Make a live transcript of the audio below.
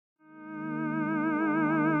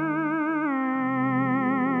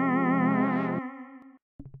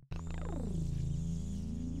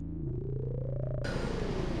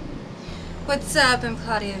What's up? I'm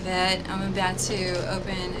cLaudiayvette. I'm about to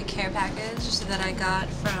open a care package that I got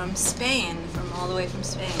from Spain, from all the way from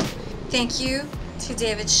Spain. Thank you to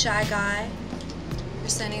David Shy Guy for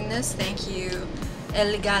sending this. Thank you,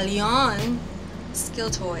 Galeon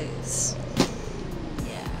skilltoys.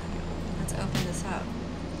 Yeah, let's open this up.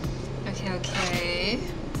 Okay.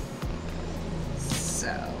 So,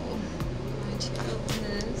 I'm going to open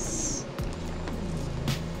this.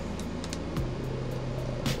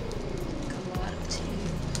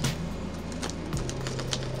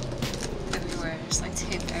 There's like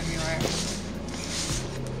tape everywhere.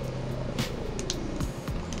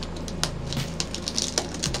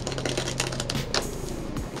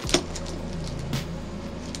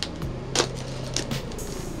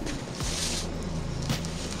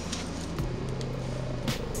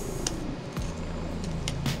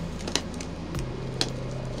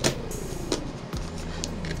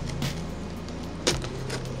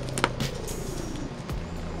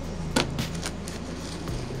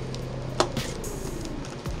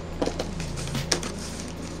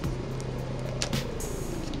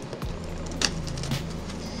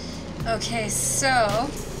 Okay, so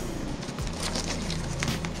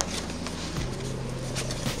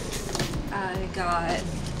I got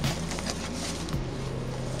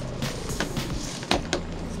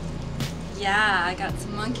I got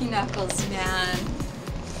some monkey knuckles, man.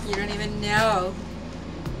 You don't even know.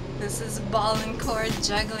 This is a ball and cord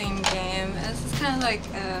juggling game. This is kind of like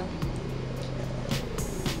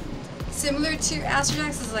similar to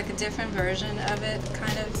Astrojax. Is like a different version of it,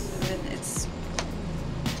 kind of. I mean, it's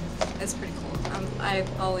pretty cool. I've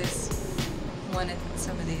always wanted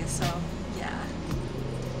some of these, so yeah.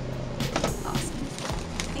 Awesome.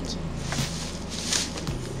 Thank you.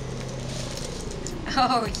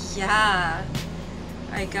 Oh yeah.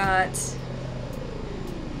 I got...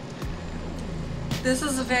 This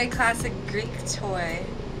is a very classic Greek toy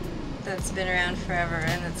that's been around forever,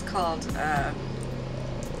 and it's called, I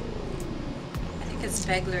think it's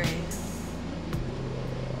Beglery.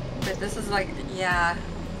 But this is like, yeah.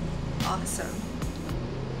 Awesome.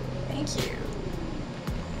 Thank you.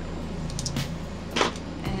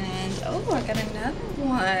 And oh, I got another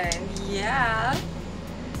one. Yeah.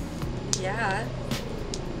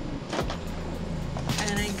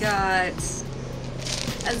 And I got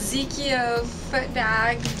a Ezekiel foot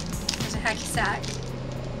bag. There's a hacky sack.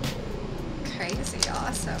 Crazy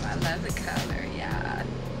awesome. I love the color. Yeah.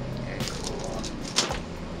 Very cool.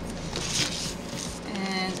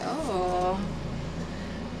 And oh,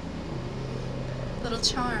 little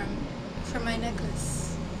charm for my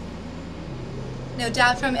necklace. No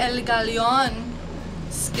doubt from Galeon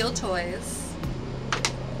skilltoys.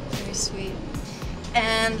 Very sweet.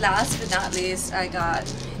 And last but not least, I got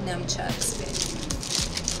nunchucks,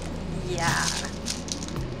 baby. Yeah.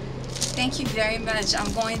 Thank you very much.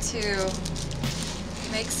 I'm going to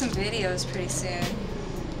make some videos pretty soon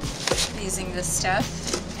using this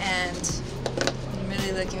stuff, and I'm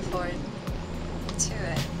really looking forward to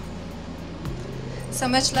it. So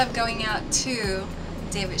much love going out to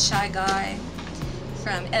David Shy Guy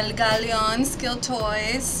from Galeon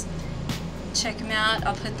skilltoys. Check him out.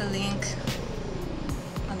 I'll put the link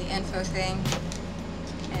on the info thing.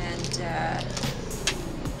 And yeah,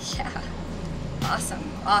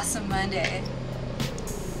 awesome Monday.